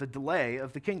theology of the delay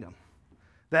of the kingdom,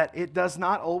 that it does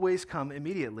not always come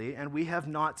immediately, and we have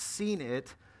not seen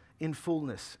it in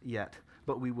fullness yet,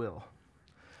 but we will.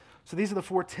 So these are the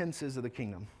 4 tenses of the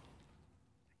kingdom.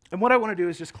 And what I want to do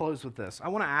is just close with this. I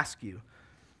want to ask you,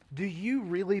 do you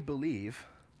really believe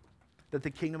that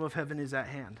the kingdom of heaven is at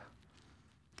hand?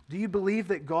 Do you believe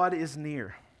that God is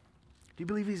near? Do you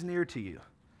believe he's near to you?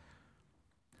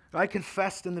 I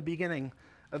confessed in the beginning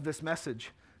of this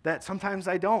message that sometimes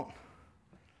I don't.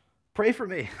 Pray for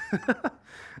me.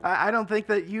 I don't think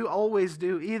that you always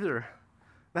do either.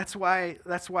 That's why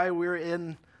we're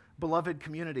in beloved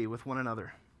community with one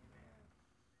another.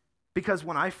 Because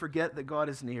when I forget that God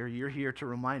is near, you're here to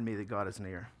remind me that God is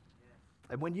near.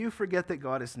 And when you forget that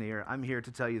God is near, I'm here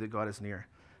to tell you that God is near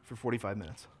for 45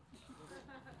 minutes.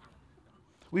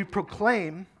 We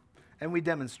proclaim and we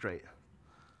demonstrate.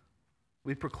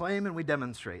 We proclaim and we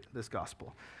demonstrate this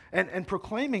gospel. And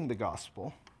proclaiming the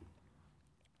gospel,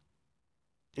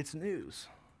 it's news.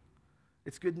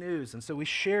 It's good news. And so we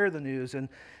share the news, and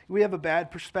we have a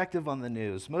bad perspective on the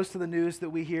news. Most of the news that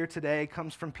we hear today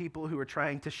comes from people who are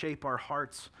trying to shape our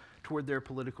hearts toward their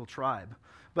political tribe.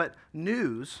 But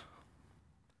news,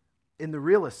 in the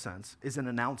realest sense, is an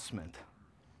announcement.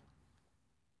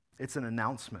 It's an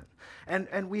announcement.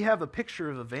 And we have a picture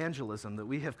of evangelism that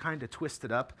we have kind of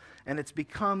twisted up, and it's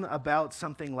become about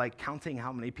something like counting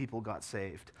how many people got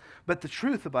saved. But the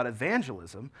truth about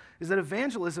evangelism is that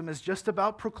evangelism is just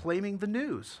about proclaiming the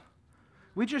news.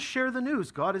 We just share the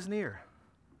news. God is near.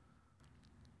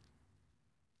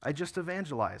 I just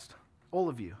evangelized, all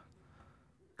of you.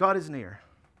 God is near.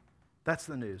 That's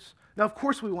the news. Now, of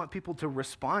course, we want people to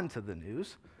respond to the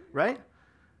news, right?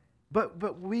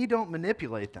 But we don't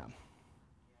manipulate them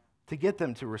to get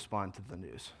them to respond to the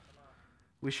news.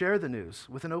 We share the news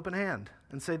with an open hand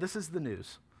and say, this is the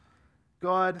news.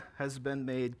 God has been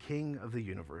made King of the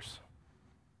universe.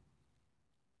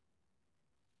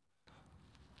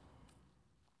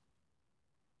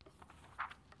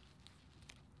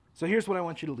 So here's what I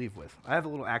want you to leave with. I have a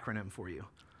little acronym for you.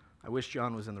 I wish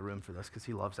John was in the room for this because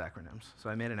he loves acronyms. So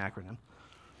I made an acronym.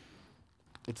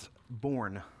 It's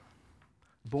BORN.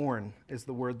 Born is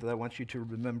the word that I want you to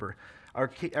remember.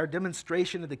 Our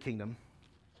demonstration of the kingdom,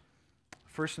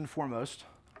 first and foremost,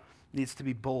 needs to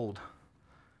be bold.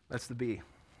 That's the B.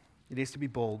 It needs to be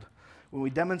bold. When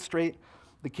we demonstrate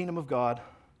the kingdom of God,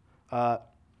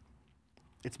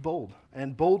 it's bold.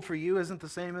 And bold for you isn't the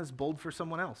same as bold for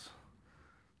someone else.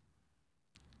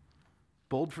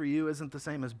 Bold for you isn't the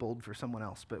same as bold for someone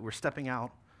else, but we're stepping out.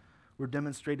 We're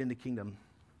demonstrating the kingdom.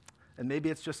 And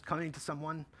maybe it's just coming to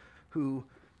someone who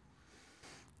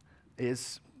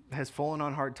has fallen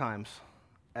on hard times,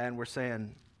 and we're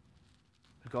saying,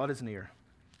 God is near,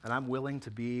 and I'm willing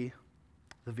to be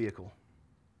the vehicle.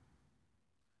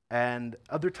 And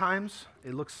other times,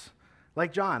 it looks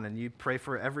like John, and you pray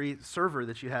for every server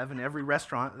that you have in every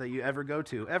restaurant that you ever go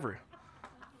to, ever.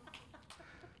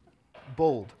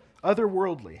 Bold.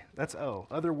 Otherworldly. That's O.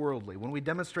 Otherworldly. When we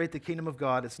demonstrate the kingdom of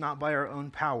God, it's not by our own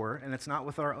power, and it's not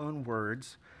with our own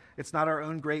words. It's not our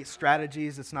own great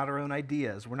strategies. It's not our own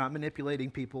ideas. We're not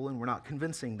manipulating people, and we're not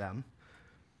convincing them.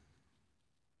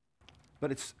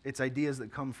 But it's ideas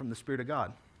that come from the Spirit of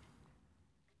God.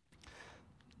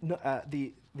 No,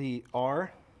 the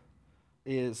R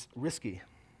is risky.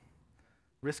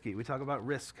 Risky. We talk about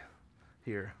risk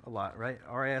here a lot, right?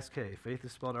 R-I-S-K. Faith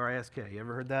is spelled R-I-S-K. You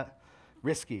ever heard that?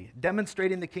 Risky.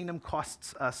 Demonstrating the kingdom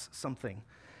costs us something.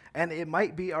 And it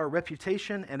might be our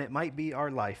reputation, and it might be our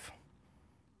life.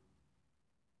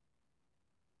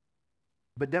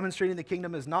 But demonstrating the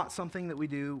kingdom is not something that we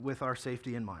do with our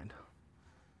safety in mind.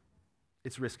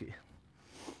 It's risky.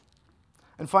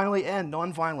 And finally, N,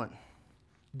 nonviolent.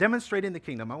 Demonstrating the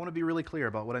kingdom. I want to be really clear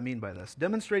about what I mean by this.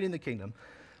 Demonstrating the kingdom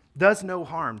does no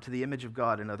harm to the image of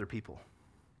God in other people.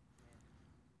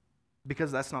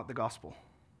 Because that's not the gospel.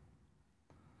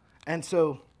 And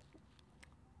so,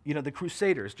 the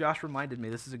Crusaders, Josh reminded me,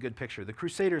 this is a good picture. The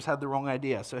Crusaders had the wrong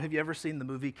idea. So have you ever seen the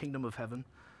movie Kingdom of Heaven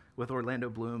with Orlando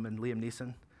Bloom and Liam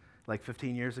Neeson, like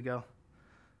 15 years ago?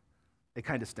 It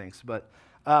kind of stinks, but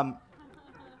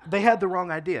they had the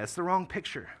wrong idea. It's the wrong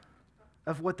picture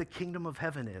of what the kingdom of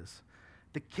heaven is.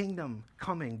 The kingdom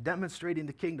coming, demonstrating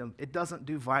the kingdom, it doesn't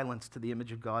do violence to the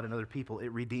image of God and other people.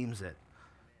 It redeems it.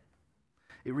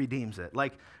 It redeems it.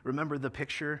 Like, remember the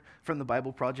picture from the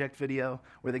Bible Project video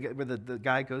where the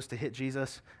guy goes to hit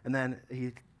Jesus, and then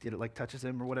he touches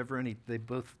him or whatever, and they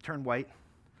both turn white?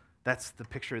 That's the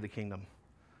picture of the kingdom.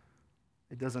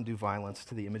 It doesn't do violence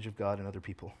to the image of God and other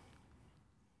people.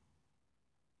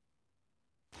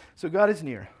 So God is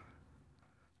near.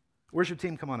 Worship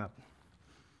team, come on up.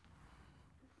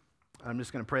 I'm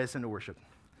just going to pray us into worship.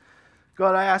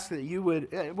 God, I ask that you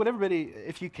would everybody,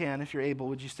 if you can, if you're able,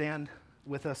 would you stand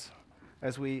with us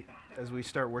as we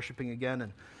start worshiping again?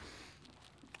 And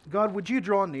God, would you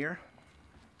draw near?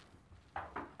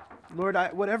 Lord,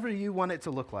 whatever you want it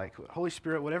to look like, Holy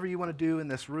Spirit, whatever you want to do in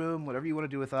this room, whatever you want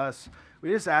to do with us, we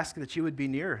just ask that you would be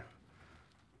near,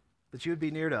 that you would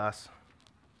be near to us,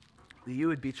 that you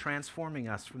would be transforming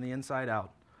us from the inside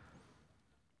out.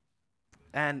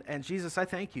 And Jesus, I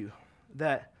thank you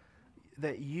that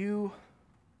you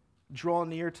draw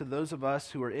near to those of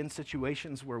us who are in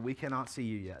situations where we cannot see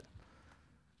you yet.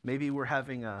 Maybe we're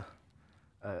having a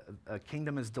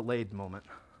kingdom is delayed moment.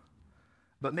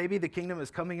 But maybe the kingdom is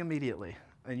coming immediately,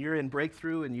 and you're in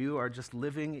breakthrough, and you are just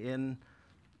living in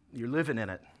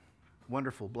it.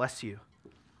 Wonderful. Bless you.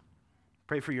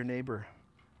 Pray for your neighbor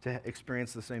to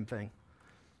experience the same thing.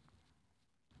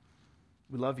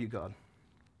 We love you, God.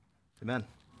 Amen.